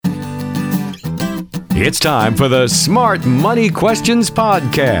It's time for the Smart Money Questions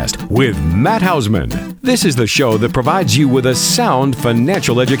Podcast with Matt Hausman. This is the show that provides you with a sound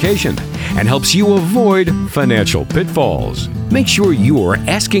financial education and helps you avoid financial pitfalls. Make sure you are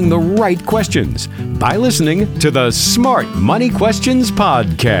asking the right questions by listening to the Smart Money Questions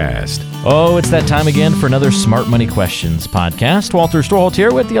Podcast. Oh, it's that time again for another Smart Money Questions podcast. Walter Storholt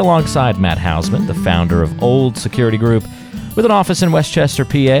here with you alongside Matt Hausman, the founder of Old Security Group, with an office in Westchester,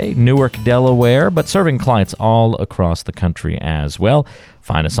 PA, Newark, Delaware, but serving clients all across the country as well.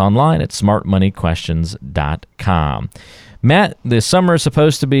 Find us online at smartmoneyquestions.com. Matt, the summer is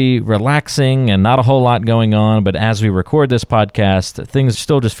supposed to be relaxing and not a whole lot going on, but as we record this podcast, things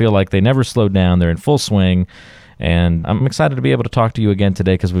still just feel like they never slowed down. They're in full swing. And I'm excited to be able to talk to you again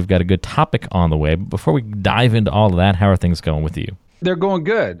today because we've got a good topic on the way. But before we dive into all of that, how are things going with you? They're going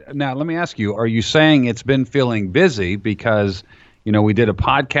good. Now, let me ask you, are you saying it's been feeling busy? Because, you know, we did a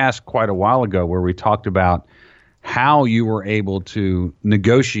podcast quite a while ago where we talked about how you were able to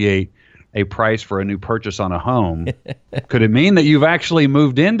negotiate a price for a new purchase on a home. Could it mean that you've actually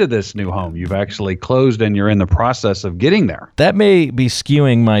moved into this new home? You've actually closed and you're in the process of getting there? That may be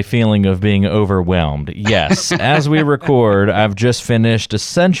skewing my feeling of being overwhelmed. Yes, as we record, I've just finished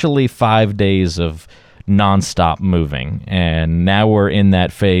essentially 5 days of nonstop moving. And now we're in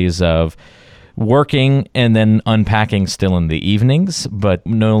that phase of working and then unpacking still in the evenings, but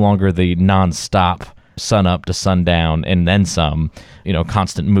no longer the nonstop sun up to sundown and then some, you know,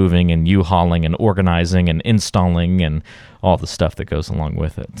 constant moving and U-hauling and organizing and installing and all the stuff that goes along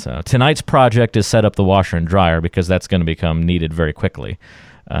with it. So tonight's project is set up the washer and dryer because that's going to become needed very quickly.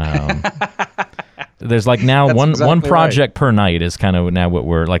 There's like now one project per night is kind of now what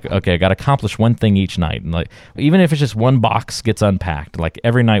we're like, okay, I got to accomplish one thing each night. And like, even if it's just one box gets unpacked, like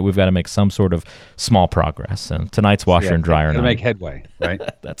every night we've got to make some sort of small progress. And tonight's washer and dryer night. To make headway, right?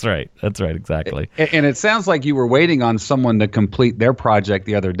 That's right. Exactly. And it sounds like you were waiting on someone to complete their project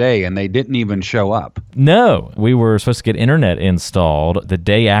the other day and they didn't even show up. No, we were supposed to get internet installed the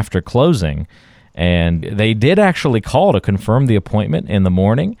day after closing. And they did actually call to confirm the appointment in the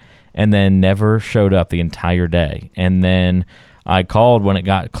morning and then never showed up the entire day. And then I called when it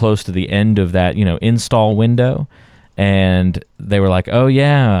got close to the end of that, you know, install window, and they were like, oh,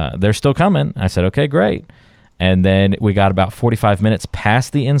 yeah, they're still coming. I said, okay, great. And then we got about 45 minutes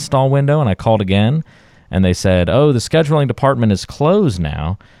past the install window, and I called again, and they said, oh, the scheduling department is closed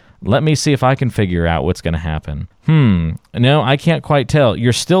now. Let me see if I can figure out what's going to happen. No, I can't quite tell.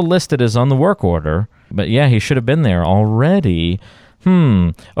 You're still listed as on the work order, but yeah, he should have been there already.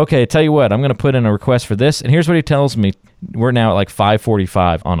 Okay, tell you what, I'm going to put in a request for this, and here's what he tells me. We're now at like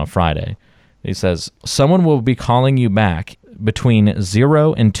 5:45 on a Friday. He says, someone will be calling you back between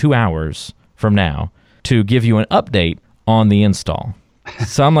 0 and 2 hours from now to give you an update on the install.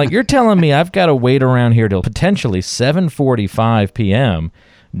 So I'm like, you're telling me I've got to wait around here till potentially 7:45 p.m.,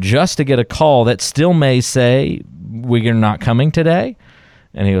 just to get a call that still may say we're not coming today?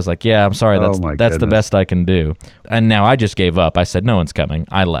 And he was like, yeah, I'm sorry, that's the best I can do. And now I just gave up. I said, no one's coming.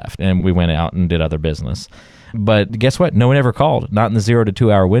 I left, and we went out and did other business. But guess what? No one ever called, not in the 0 to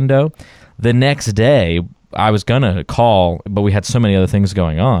 2 hour window. The next day, I was going to call, but we had so many other things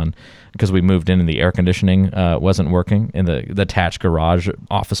going on because we moved in and the air conditioning wasn't working in the attached garage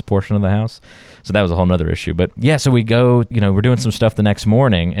office portion of the house. So that was a whole nother issue. But yeah, so we go, you know, we're doing some stuff the next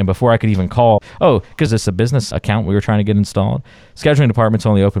morning, and before I could even call, because it's a business account we were trying to get installed, scheduling department's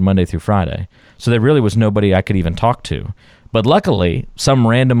only open Monday through Friday. So there really was nobody I could even talk to. But luckily, some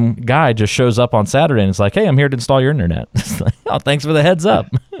random guy just shows up on Saturday and it's like, hey, I'm here to install your internet. Oh, thanks for the heads up.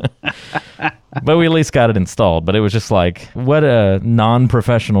 But we at least got it installed. But it was just like, what a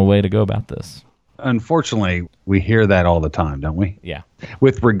non-professional way to go about this. Unfortunately, we hear that all the time, don't we? Yeah.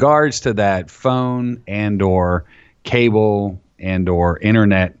 With regards to that phone and or cable and or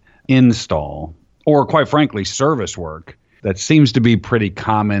internet install, or quite frankly, service work, that seems to be pretty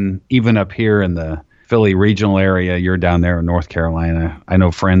common even up here in the Philly regional area. You're down there in North Carolina. I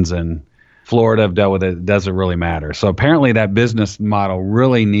know friends in Florida have dealt with it. It doesn't really matter. So apparently that business model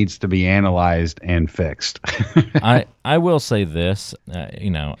really needs to be analyzed and fixed. I will say this,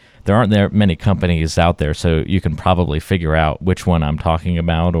 there aren't that many companies out there, so you can probably figure out which one I'm talking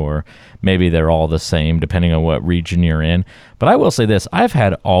about, or maybe they're all the same depending on what region you're in. But I will say this, I've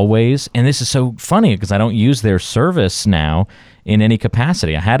had always, and this is so funny because I don't use their service now in any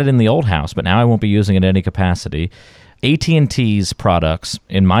capacity. I had it in the old house, but now I won't be using it in any capacity. AT&T's products,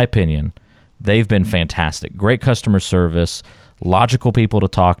 in my opinion, they've been fantastic. Great customer service, logical people to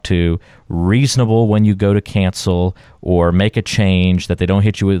talk to, reasonable when you go to cancel or make a change, that they don't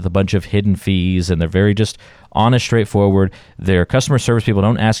hit you with a bunch of hidden fees, and they're very just honest, straightforward. Their customer service people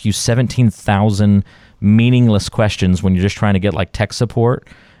don't ask you 17,000 meaningless questions when you're just trying to get like tech support,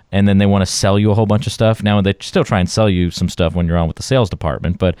 and then they want to sell you a whole bunch of stuff. Now, they still try and sell you some stuff when you're on with the sales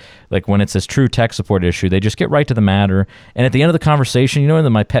department, but like when it's this true tech support issue, they just get right to the matter. And at the end of the conversation, you know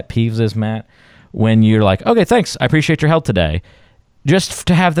what my pet peeves is, Matt? When you're like, okay, thanks, I appreciate your help today. Just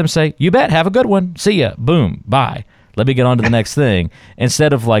to have them say, you bet, have a good one, see ya, boom, bye. Let me get on to the next thing.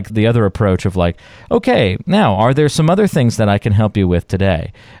 Instead of like the other approach of like, okay, now, are there some other things that I can help you with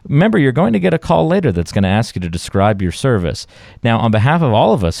today? Remember, you're going to get a call later that's going to ask you to describe your service. Now, on behalf of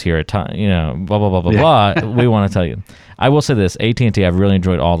all of us here at blah, blah, blah, blah, blah, we want to tell you. I will say this, AT&T, I've really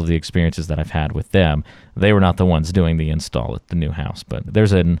enjoyed all of the experiences that I've had with them. They were not the ones doing the install at the new house, but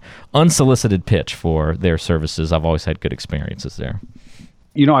there's an unsolicited pitch for their services. I've always had good experiences there.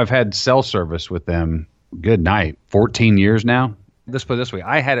 I've had cell service with them. Good night. 14 years now. Let's put it this way.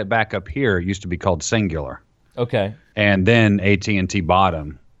 I had it back up here. It used to be called Singular. Okay. And then AT&T bought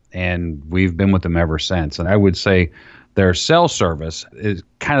them, and we've been with them ever since. And I would say their cell service is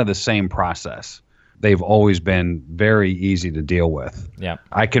kind of the same process. They've always been very easy to deal with. Yeah.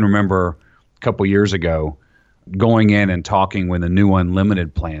 I can remember a couple years ago going in and talking when the new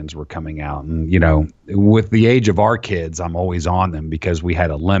unlimited plans were coming out. And, with the age of our kids, I'm always on them because we had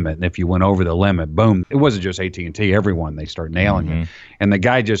a limit. And if you went over the limit, boom, it wasn't just AT&T, everyone, they start nailing you. And the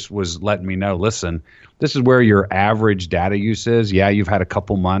guy just was letting me know, listen, this is where your average data use is. Yeah, you've had a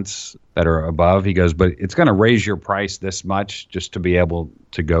couple months that are above. He goes, but it's going to raise your price this much just to be able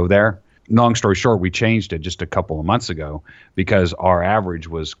to go there. Long story short, we changed it just a couple of months ago because our average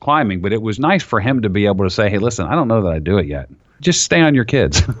was climbing. But it was nice for him to be able to say, hey, listen, I don't know that I do it yet. Just stay on your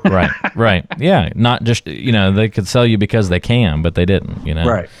kids. Right. Yeah. Not just, they could sell you because they can, but they didn't,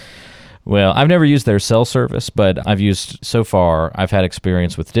 Right. Well, I've never used their cell service, but I've had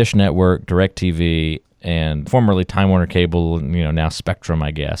experience with Dish Network, DirecTV, and formerly Time Warner Cable, now Spectrum,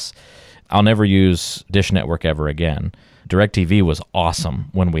 I guess. I'll never use Dish Network ever again. DirecTV was awesome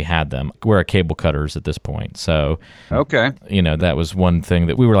when we had them. We're at cable cutters at this point. So, okay, that was one thing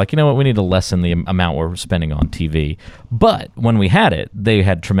that we were like, we need to lessen the amount we're spending on TV. But when we had it, they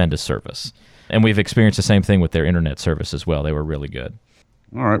had tremendous service. And we've experienced the same thing with their internet service as well. They were really good.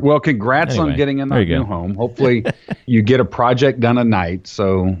 All right. Well, congrats on getting in that new home. Hopefully you get a project done a night.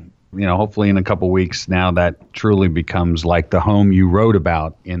 So, hopefully in a couple weeks now that truly becomes like the home you wrote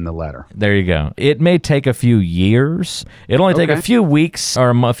about in the letter. There you go. It may take a few years. It'll only take a few weeks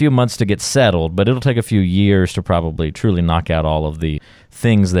or a few months to get settled, but it'll take a few years to probably truly knock out all of the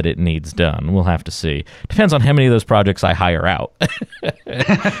things that it needs done. We'll have to see. Depends on how many of those projects I hire out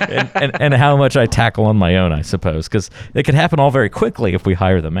and how much I tackle on my own, I suppose, because it could happen all very quickly if we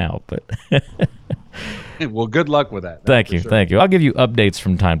hire them out. But well, good luck with that. Thank you. I'll give you updates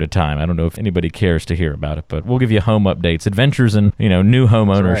from time to time. I don't know if anybody cares to hear about it, but we'll give you home updates, adventures in new home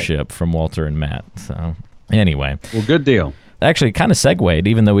ownership from Walter and Matt. So anyway. Well, good deal. Actually kind of segued,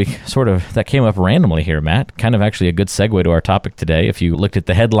 even though that came up randomly here, Matt. Kind of actually a good segue to our topic today. If you looked at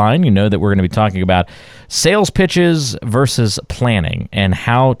the headline, you know that we're going to be talking about sales pitches versus planning and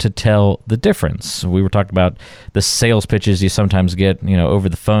how to tell the difference. We were talking about the sales pitches you sometimes get, over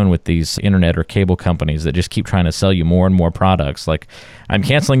the phone with these internet or cable companies that just keep trying to sell you more and more products. Like, I'm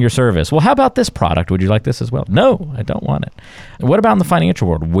canceling your service. Well, how about this product? Would you like this as well? No, I don't want it. What about in the financial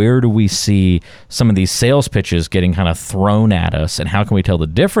world? Where do we see some of these sales pitches getting kind of thrown at us, and how can we tell the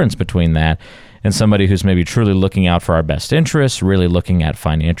difference between that and somebody who's maybe truly looking out for our best interests, really looking at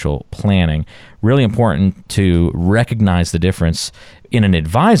financial planning? Really important to recognize the difference in an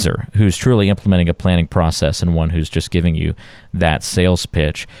advisor who's truly implementing a planning process and one who's just giving you that sales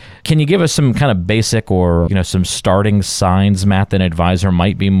pitch. Can you give us some kind of basic or some starting signs, Matt, that an advisor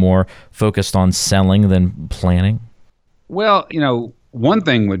might be more focused on selling than planning? Well, one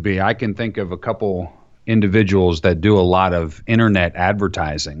thing would be, I can think of a couple individuals that do a lot of internet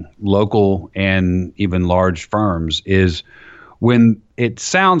advertising, local and even large firms, is when it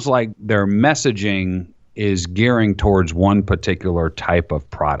sounds like their messaging is gearing towards one particular type of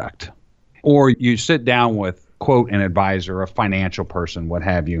product. Or you sit down with, quote, an advisor, a financial person, what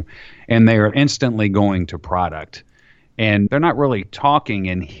have you, and they are instantly going to product. And they're not really talking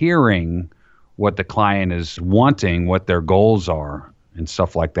and hearing what the client is wanting, what their goals are, and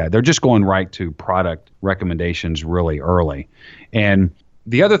stuff like that. They're just going right to product recommendations really early. And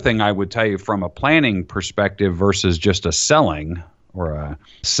the other thing I would tell you from a planning perspective versus just a selling or a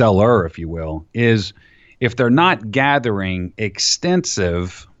seller, if you will, is if they're not gathering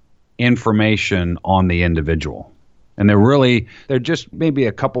extensive information on the individual. And they're just maybe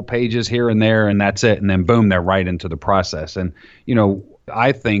a couple pages here and there, and that's it. And then boom, they're right into the process. And,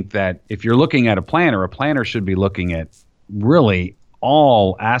 I think that if you're looking at a planner should be looking at really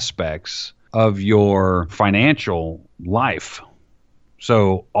all aspects of your financial life.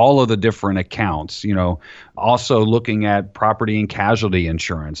 So all of the different accounts, also looking at property and casualty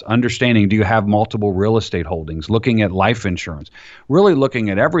insurance, understanding, do you have multiple real estate holdings, looking at life insurance, really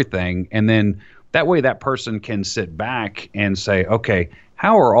looking at everything. And then that way that person can sit back and say, okay,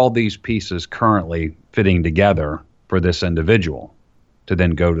 how are all these pieces currently fitting together for this individual to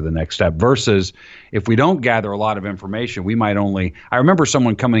then go to the next step? Versus if we don't gather a lot of information, we might I remember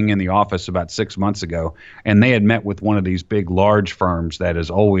someone coming in the office about 6 months ago, and they had met with one of these big, large firms that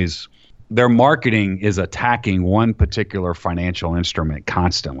is always, their marketing is attacking one particular financial instrument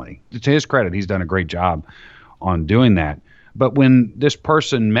constantly. To his credit, he's done a great job on doing that. But when this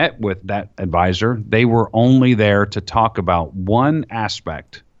person met with that advisor, they were only there to talk about one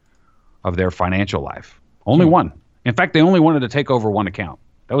aspect of their financial life. Only one. In fact, they only wanted to take over one account.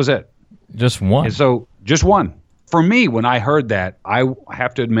 That was it. Just one. And so just one. For me, when I heard that, I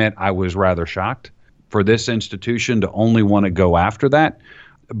have to admit I was rather shocked for this institution to only want to go after that.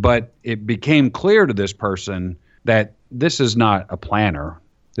 But it became clear to this person that this is not a planner.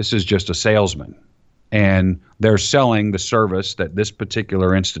 This is just a salesman. And they're selling the service that this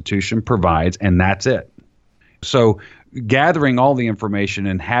particular institution provides, and that's it. So gathering all the information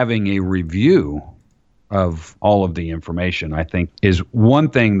and having a review of all of the information, I think, is one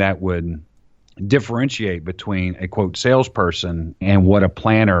thing that would differentiate between a, quote, salesperson and what a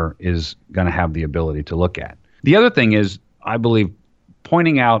planner is going to have the ability to look at. The other thing is, I believe,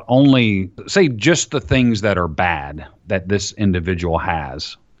 pointing out only, say, just the things that are bad that this individual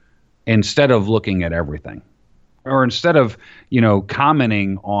has, instead of looking at everything. Or instead of,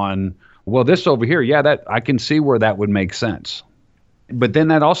 commenting on, well, this over here, yeah, that I can see where that would make sense. But then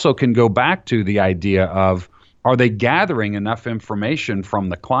that also can go back to the idea of, are they gathering enough information from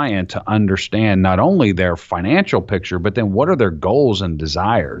the client to understand not only their financial picture, but then what are their goals and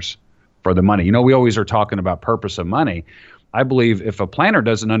desires for the money? We always are talking about purpose of money. I believe if a planner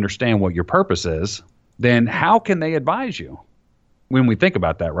doesn't understand what your purpose is, then how can they advise you? When we think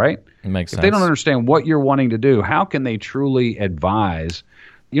about that, right? It makes sense. If they don't understand what you're wanting to do, how can they truly advise?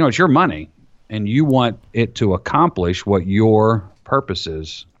 It's your money, and you want it to accomplish what your purpose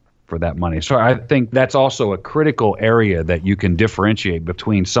is for that money. So I think that's also a critical area that you can differentiate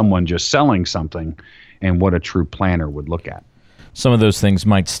between someone just selling something and what a true planner would look at. Some of those things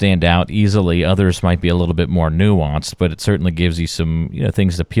might stand out easily. Others might be a little bit more nuanced, but it certainly gives you some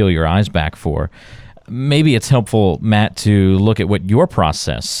things to peel your eyes back for. Maybe it's helpful, Matt, to look at what your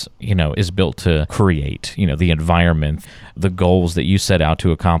process, is built to create, the environment, the goals that you set out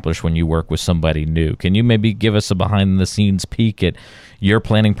to accomplish when you work with somebody new. Can you maybe give us a behind-the-scenes peek at your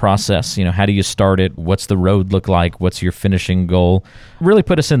planning process? How do you start it? What's the road look like? What's your finishing goal? Really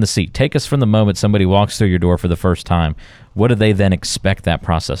put us in the seat. Take us from the moment somebody walks through your door for the first time. What do they then expect that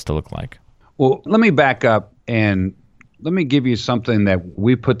process to look like? Well, let me back up and let me give you something that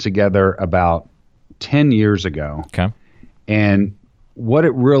we put together about 10 years ago. Okay. And what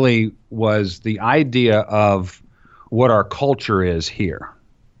it really was, the idea of what our culture is here.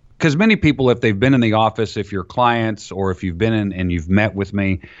 Because many people, if they've been in the office, if you're clients or if you've been in and you've met with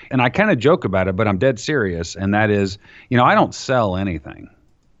me, and I kind of joke about it, but I'm dead serious. And that is, I don't sell anything.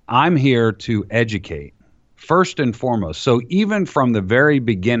 I'm here to educate first and foremost. So even from the very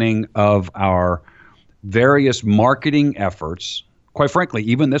beginning of our various marketing efforts, quite frankly,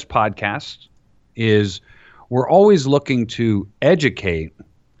 even this podcast, is we're always looking to educate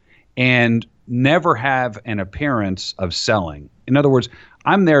and never have an appearance of selling. In other words,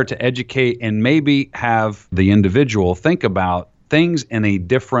 I'm there to educate and maybe have the individual think about things in a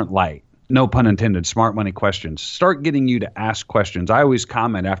different light. No pun intended, smart money questions. Start getting you to ask questions. I always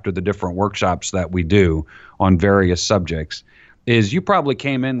comment after the different workshops that we do on various subjects is you probably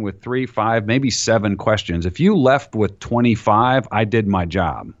came in with 3, 5, maybe 7 questions. If you left with 25, I did my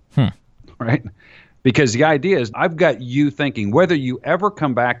job. Right? Because the idea is I've got you thinking, whether you ever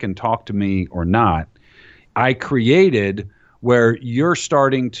come back and talk to me or not, I created where you're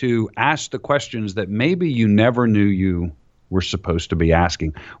starting to ask the questions that maybe you never knew you were supposed to be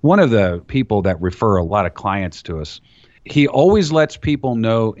asking. One of the people that refer a lot of clients to us, he always lets people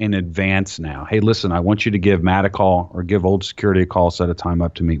know in advance now, hey, listen, I want you to give Matt a call or give Old Security a call, set a time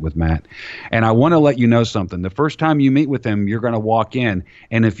up to meet with Matt. And I want to let you know something. The first time you meet with him, you're going to walk in.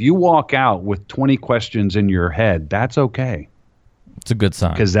 And if you walk out with 20 questions in your head, that's okay. It's a good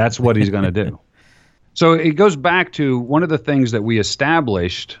sign. Because that's what he's going to do. So it goes back to one of the things that we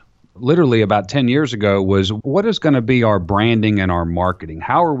established literally about 10 years ago was what is going to be our branding and our marketing?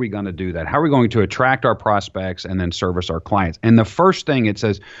 How are we going to do that? How are we going to attract our prospects and then service our clients? And the first thing it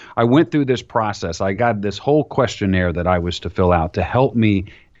says, I went through this process. I got this whole questionnaire that I was to fill out to help me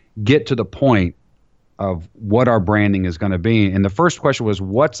get to the point of what our branding is going to be. And the first question was,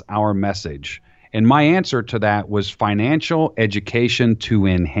 what's our message? And my answer to that was financial education to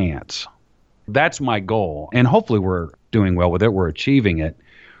enhance. That's my goal. And hopefully we're doing well with it. We're achieving it.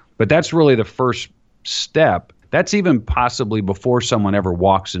 But that's really the first step. That's even possibly before someone ever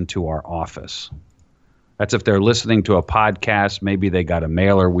walks into our office. That's if they're listening to a podcast, maybe they got a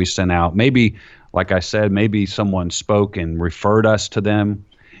mailer we sent out. Maybe, like I said, maybe someone spoke and referred us to them,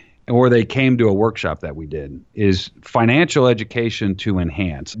 or they came to a workshop that we did, is financial education to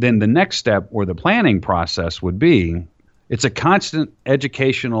enhance. Then the next step or the planning process would be, it's a constant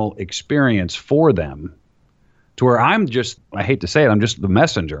educational experience for them to where I'm just, I hate to say it, I'm just the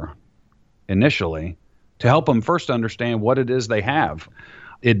messenger initially to help them first understand what it is they have.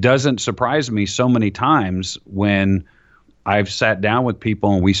 It doesn't surprise me so many times when I've sat down with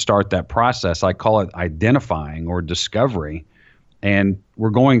people and we start that process. I call it identifying or discovery. And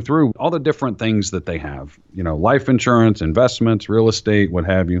we're going through all the different things that they have, life insurance, investments, real estate, what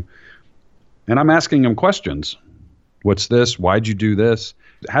have you. And I'm asking them questions. What's this? Why'd you do this?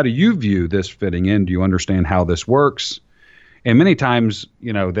 How do you view this fitting in? Do you understand how this works? And many times,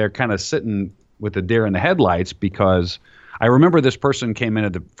 they're kind of sitting with a deer in the headlights, because I remember this person came in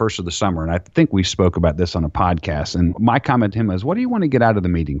at the first of the summer, and I think we spoke about this on a podcast. And my comment to him was, what do you want to get out of the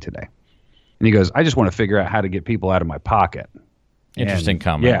meeting today? And he goes, I just want to figure out how to get people out of my pocket. Interesting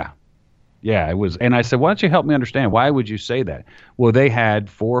comment. Yeah, it was. And I said, why don't you help me understand? Why would you say that? Well, they had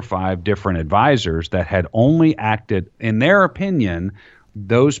 4 or 5 different advisors that had only acted, in their opinion,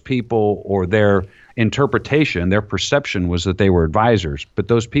 those people or their interpretation, their perception was that they were advisors, but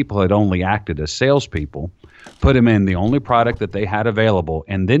those people had only acted as salespeople, put them in the only product that they had available,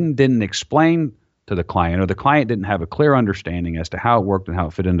 and then didn't explain to the client, or the client didn't have a clear understanding as to how it worked and how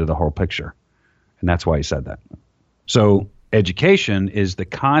it fit into the whole picture. And that's why he said that. So education is the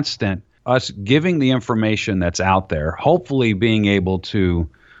constant, us giving the information that's out there, hopefully being able to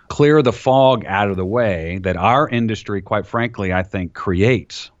clear the fog out of the way that our industry, quite frankly, I think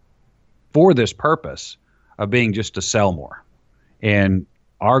creates for this purpose of being just to sell more. And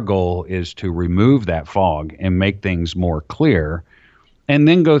our goal is to remove that fog and make things more clear, and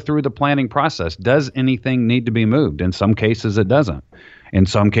then go through the planning process. Does anything need to be moved? In some cases, it doesn't. In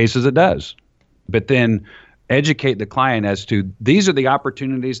some cases, it does. But then educate the client as to, these are the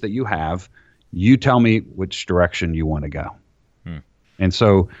opportunities that you have. You tell me which direction you want to go. And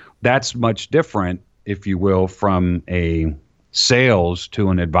so that's much different, if you will, from a sales to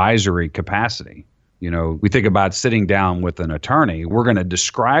an advisory capacity. We think about sitting down with an attorney. We're going to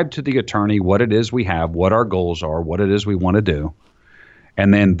describe to the attorney what it is we have, what our goals are, what it is we want to do.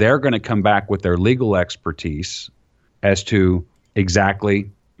 And then they're going to come back with their legal expertise as to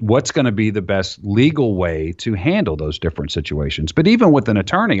exactly what's going to be the best legal way to handle those different situations. But even with an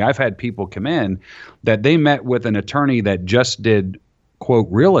attorney, I've had people come in that they met with an attorney that just did, quote,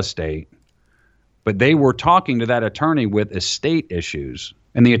 real estate, but they were talking to that attorney with estate issues.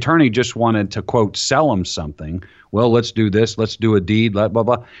 And the attorney just wanted to, quote, sell them something. Well, let's do this. Let's do a deed, blah, blah,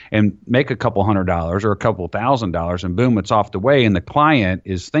 blah, and make a couple $100 or a couple $1,000, and boom, it's off the way. And the client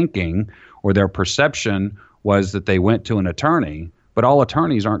is thinking, or their perception was that they went to an attorney, but all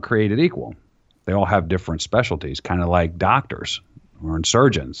attorneys aren't created equal. They all have different specialties, kind of like doctors or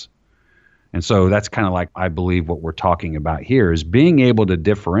surgeons. And so that's kind of like, I believe what we're talking about here is being able to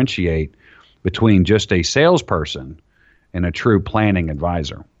differentiate between just a salesperson and a true planning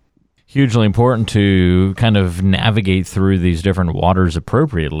advisor. Hugely important to kind of navigate through these different waters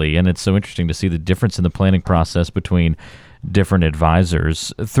appropriately. And it's so interesting to see the difference in the planning process between different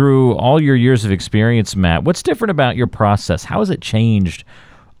advisors. Through all your years of experience, Matt, what's different about your process? How has it changed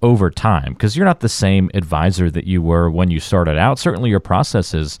over time? Because you're not the same advisor that you were when you started out. Certainly your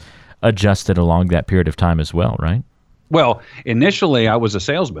process has adjusted along that period of time as well, right? Well, initially I was a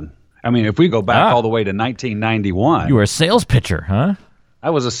salesman. I mean, if we go back all the way to 1991. You were a sales pitcher, huh? I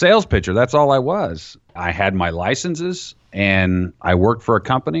was a sales pitcher. That's all I was. I had my licenses and I worked for a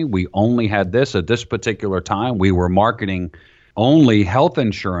company. We only had this at this particular time. We were marketing only health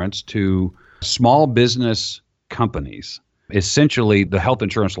insurance to small business companies. Essentially, the health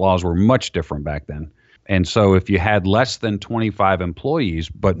insurance laws were much different back then. And so if you had less than 25 employees,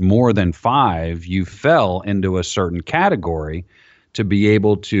 but more than 5, you fell into a certain category to be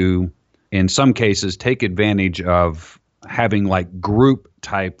able to, in some cases, take advantage of having like group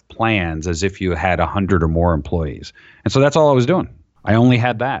type plans as if you had 100 or more employees. And so that's all I was doing. I only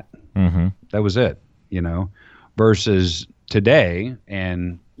had that. Mm-hmm. That was it, versus today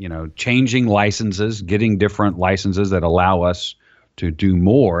and, changing licenses, getting different licenses that allow us to do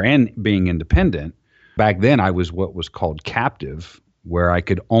more and being independent. Back then I was what was called captive. where I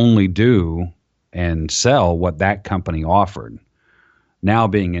could only do and sell what that company offered. Now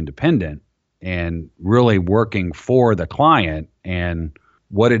being independent and really working for the client and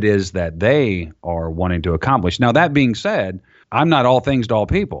what it is that they are wanting to accomplish. Now, that being said, I'm not all things to all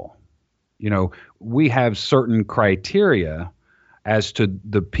people. We have certain criteria as to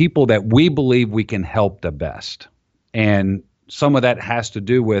the people that we believe we can help the best. And some of that has to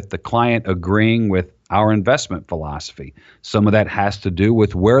do with the client agreeing with our investment philosophy. Some of that has to do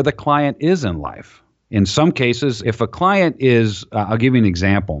with where the client is in life. In some cases, if a client is, I'll give you an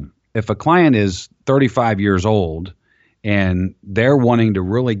example. If a client is 35 years old and they're wanting to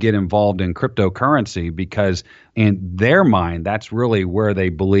really get involved in cryptocurrency because in their mind, that's really where they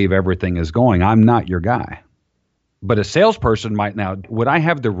believe everything is going, I'm not your guy. But a salesperson might now, would I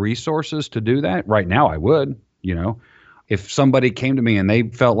have the resources to do that? Right now, I would. If somebody came to me and they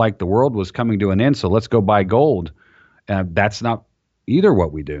felt like the world was coming to an end, so let's go buy gold, that's not either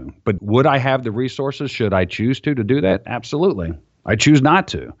what we do. But would I have the resources? Should I choose to do that? Absolutely. I choose not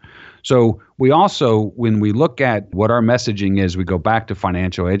to. So we also, when we look at what our messaging is, we go back to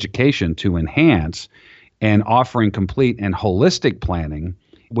financial education to enhance and offering complete and holistic planning.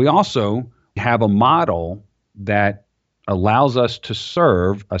 We also have a model that allows us to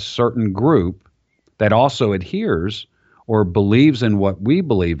serve a certain group that also adheres or believes in what we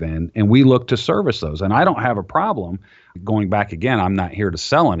believe in, and we look to service those. And I don't have a problem going back again. I'm not here to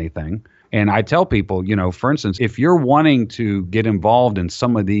sell anything. And I tell people, for instance, if you're wanting to get involved in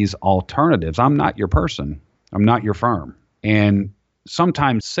some of these alternatives, I'm not your person. I'm not your firm. And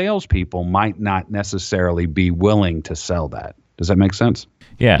sometimes salespeople might not necessarily be willing to sell that. Does that make sense?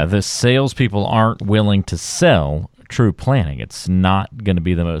 Yeah, the salespeople aren't willing to sell true planning. It's not going to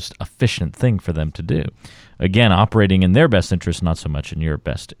be the most efficient thing for them to do. Again, operating in their best interest, not so much in your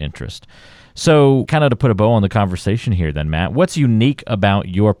best interest. So kind of to put a bow on the conversation here then, Matt, what's unique about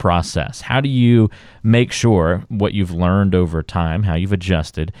your process? How do you make sure what you've learned over time, how you've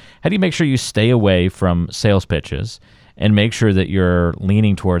adjusted, how do you make sure you stay away from sales pitches and make sure that you're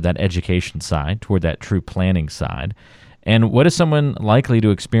leaning toward that education side, toward that true planning side? And what is someone likely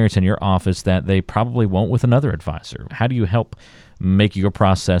to experience in your office that they probably won't with another advisor? How do you help make your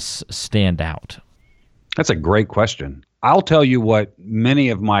process stand out? That's a great question. I'll tell you what many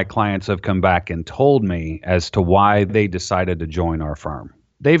of my clients have come back and told me as to why they decided to join our firm.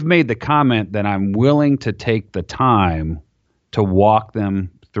 They've made the comment that I'm willing to take the time to walk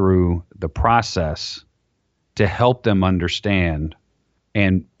them through the process to help them understand.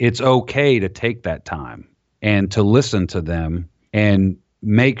 And it's okay to take that time and to listen to them and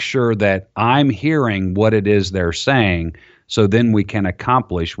make sure that I'm hearing what it is they're saying, so then we can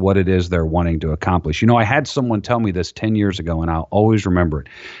accomplish what it is they're wanting to accomplish. I had someone tell me this 10 years ago, and I'll always remember it,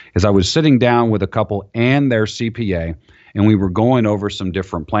 is I was sitting down with a couple and their CPA, and we were going over some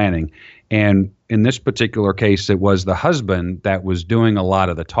different planning. And in this particular case, it was the husband that was doing a lot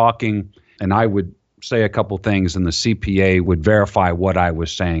of the talking, and I would say a couple things, and the CPA would verify what I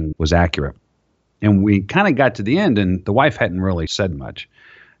was saying was accurate. And we kind of got to the end, and the wife hadn't really said much.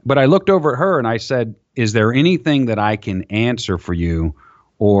 But I looked over at her and I said, is there anything that I can answer for you,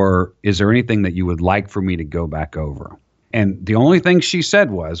 or is there anything that you would like for me to go back over? And the only thing she said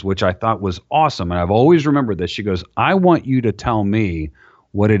was, which I thought was awesome, and I've always remembered this, she goes, I want you to tell me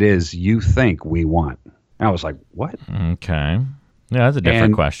what it is you think we want. And I was like, what? Okay. Yeah, that's a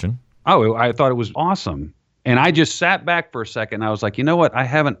different question. Oh, I thought it was awesome. And I just sat back for a second and I was like, you know what? I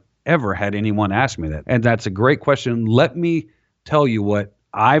haven't ever had anyone ask me that. And that's a great question. Let me tell you what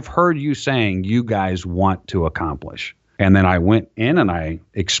I've heard you saying you guys want to accomplish. And then I went in and I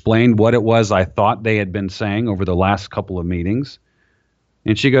explained what it was I thought they had been saying over the last couple of meetings.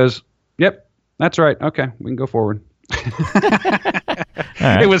 And she goes, yep, that's right. Okay, we can go forward.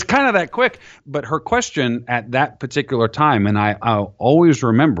 Right. It was kind of that quick, but her question at that particular time, and I'll always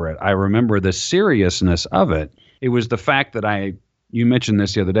remember it. I remember the seriousness of it. It was the fact that you mentioned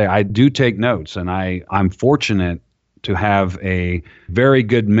this the other day, I do take notes, and I'm fortunate to have a very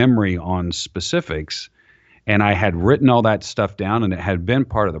good memory on specifics. And I had written all that stuff down, and it had been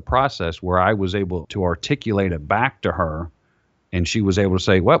part of the process where I was able to articulate it back to her, and she was able to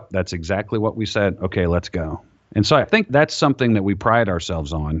say, well, that's exactly what we said. Okay, let's go. And so I think that's something that we pride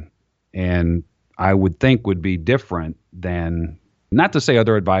ourselves on, and I would think would be different than, not to say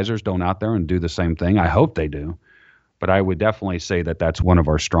other advisors don't out there and do the same thing. I hope they do. But I would definitely say that that's one of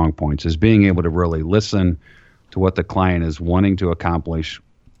our strong points, is being able to really listen to what the client is wanting to accomplish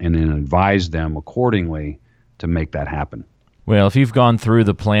and then advise them accordingly to make that happen. Well, if you've gone through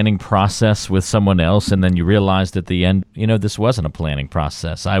the planning process with someone else and then you realized at the end, this wasn't a planning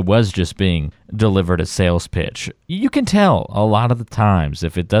process, I was just being delivered a sales pitch, you can tell a lot of the times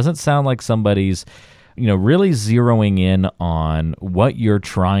if it doesn't sound like somebody's really zeroing in on what you're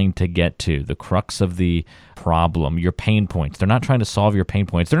trying to get to, the crux of the problem, your pain points. They're not trying to solve your pain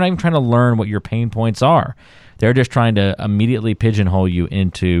points. They're not even trying to learn what your pain points are. They're just trying to immediately pigeonhole you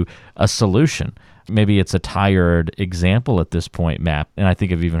into a solution. Maybe it's a tired example at this point, Matt, and I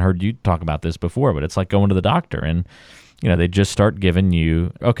think I've even heard you talk about this before, but it's like going to the doctor and, they just start giving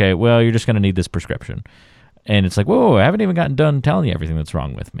you, okay, well, you're just going to need this prescription. And it's like, whoa, I haven't even gotten done telling you everything that's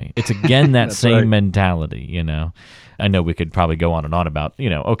wrong with me. It's again that same mentality, I know we could probably go on and on about,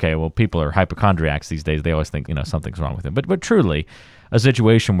 okay, well, people are hypochondriacs these days. They always think, something's wrong with them. But truly, a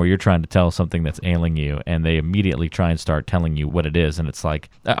situation where you're trying to tell something that's ailing you and they immediately try and start telling you what it is. And it's like,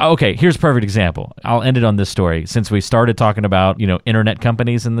 okay, here's a perfect example. I'll end it on this story. Since we started talking about, internet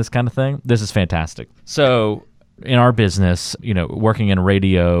companies and this kind of thing, this is fantastic. So in our business, working in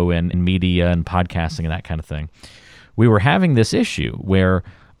radio and media and podcasting and that kind of thing, we were having this issue where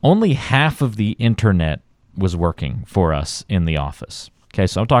only half of the internet was working for us in the office. Okay,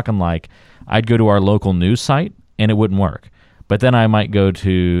 so I'm talking like I'd go to our local news site and it wouldn't work. But then I might go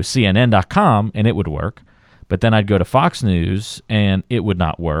to CNN.com and it would work. But then I'd go to Fox News and it would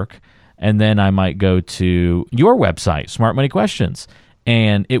not work. And then I might go to your website, Smart Money Questions,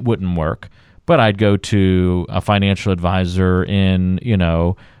 and it wouldn't work. But I'd go to a financial advisor in,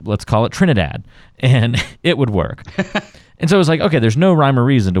 let's call it Trinidad, and it would work. And so it was like, okay, there's no rhyme or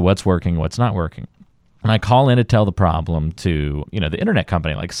reason to what's working, what's not working. And I call in to tell the problem to, the internet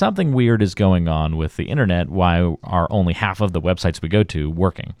company, like something weird is going on with the internet. Why are only half of the websites we go to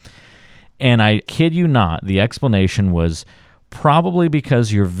working? And I kid you not, the explanation was probably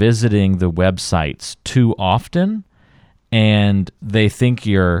because you're visiting the websites too often and they think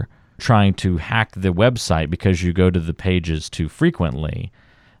you're trying to hack the website because you go to the pages too frequently.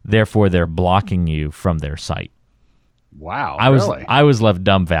 Therefore, they're blocking you from their site. Wow, I was left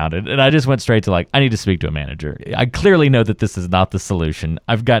dumbfounded, and I just went straight to I need to speak to a manager. I clearly know that this is not the solution.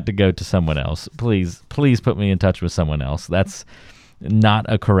 I've got to go to someone else. Please put me in touch with someone else. That's not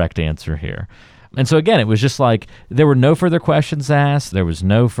a correct answer here. And so again, it was just like there were no further questions asked. There was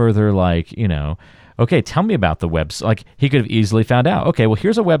no further okay, tell me about the website. Like he could have easily found out, okay, well,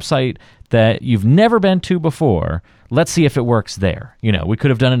 here's a website that you've never been to before. Let's see if it works there. We could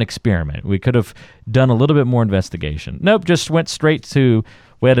have done an experiment. We could have done a little bit more investigation. Nope, just went straight to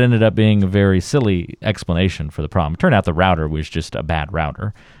what ended up being a very silly explanation for the problem. It turned out the router was just a bad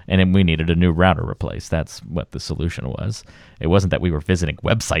router, and we needed a new router replaced. That's what the solution was. It wasn't that we were visiting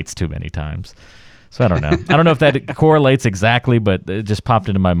websites too many times. So I don't know. I don't know if that correlates exactly, but it just popped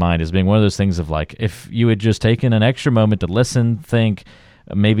into my mind as being one of those things of if you had just taken an extra moment to listen, think,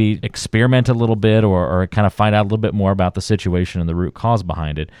 maybe experiment a little bit or kind of find out a little bit more about the situation and the root cause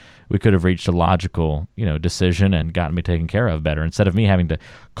behind it, we could have reached a logical, decision and gotten me taken care of better instead of me having to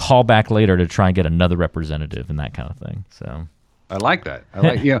call back later to try and get another representative and that kind of thing. So I like that.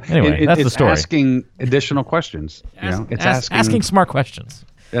 Anyway, that's the story. It's asking additional questions. It's asking smart questions.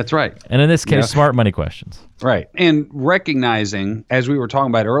 That's right. And in this case, smart money questions. Right. And recognizing, as we were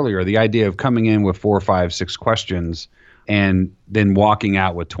talking about earlier, the idea of coming in with 4, 5, 6 questions and then walking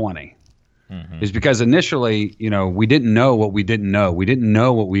out with 20 is because initially, we didn't know what we didn't know. We didn't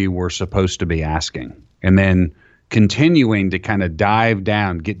know what we were supposed to be asking. And then continuing to kind of dive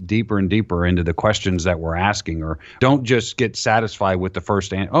down, get deeper and deeper into the questions that we're asking, or don't just get satisfied with the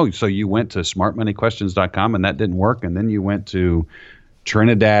first answer. Oh, so you went to smartmoneyquestions.com and that didn't work. And then you went to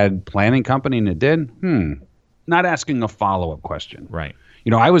Trinidad Planning Company and it did? Not asking a follow-up question. Right.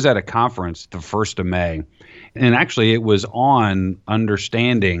 I was at a conference the 1st of May, and actually it was on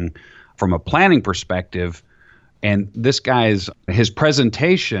understanding from a planning perspective, and this his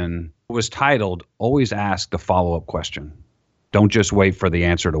presentation was titled, Always Ask the Follow-Up Question. Don't just wait for the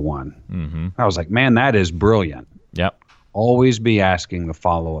answer to one. I was like, man, that is brilliant. Yep. Always be asking the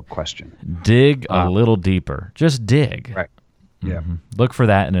follow-up question. Dig a little deeper. Just dig. Right. Yeah. Look for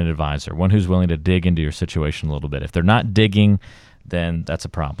that in an advisor, one who's willing to dig into your situation a little bit. If they're not digging, then that's a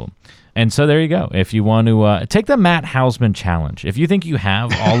problem. And so there you go. If you want to take the Matt Hausman Challenge, if you think you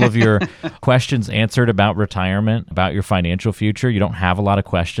have all of your questions answered about retirement, about your financial future, you don't have a lot of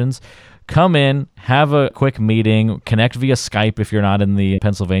questions, come in, have a quick meeting, connect via Skype if you're not in the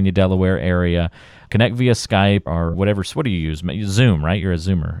Pennsylvania, Delaware area. Connect via Skype or whatever. What do you use? Zoom, right? You're a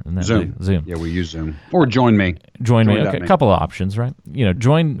Zoomer. Isn't that Zoom. Zoom. Yeah, we use Zoom. Or Join Me. Join Me. Okay, a couple of options, right?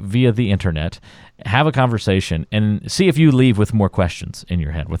 Join via the internet, have a conversation, and see if you leave with more questions in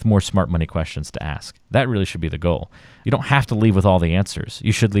your head, with more smart money questions to ask. That really should be the goal. You don't have to leave with all the answers.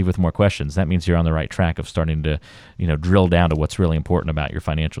 You should leave with more questions. That means you're on the right track of starting to, drill down to what's really important about your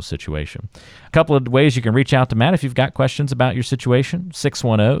financial situation. A couple of ways you can reach out to Matt if you've got questions about your situation.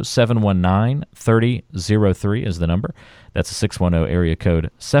 610-719-3003 is the number. That's a 610 area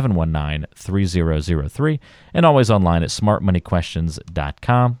code 719-3003. And always online at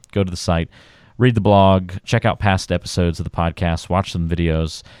smartmoneyquestions.com. Go to the site, read the blog, check out past episodes of the podcast, watch some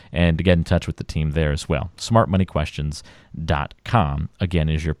videos, and to get in touch with the team there as well. smartmoneyquestions.com, again,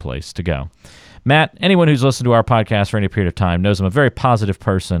 is your place to go. Matt, anyone who's listened to our podcast for any period of time knows I'm a very positive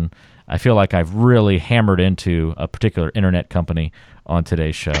person. I feel like I've really hammered into a particular internet company on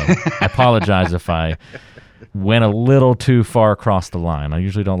today's show. I apologize if I went a little too far across the line. I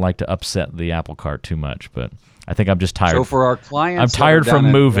usually don't like to upset the apple cart too much, but I think I'm just tired. So for our clients, I'm tired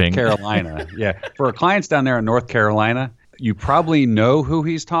from moving. North Carolina. Yeah, for our clients down there in North Carolina, you probably know who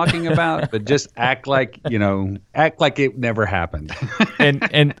he's talking about, but just act like it never happened.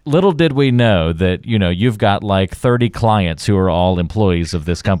 and little did we know that, you've got like 30 clients who are all employees of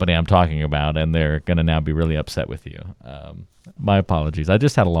this company I'm talking about, and they're going to now be really upset with you. My apologies. I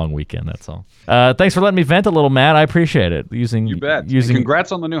just had a long weekend, that's all. Thanks for letting me vent a little, Matt. I appreciate it. You bet. And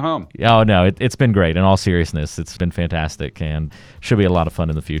congrats on the new home. Oh, no, it's been great. In all seriousness, it's been fantastic and should be a lot of fun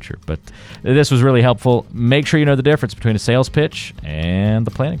in the future. But this was really helpful. Make sure you know the difference between a sales pitch and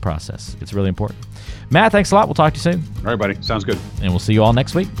the planning process. It's really important. Matt, thanks a lot. We'll talk to you soon. All right, buddy. Sounds good. And we'll see you all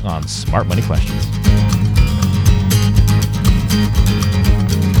next week on Smart Money Questions.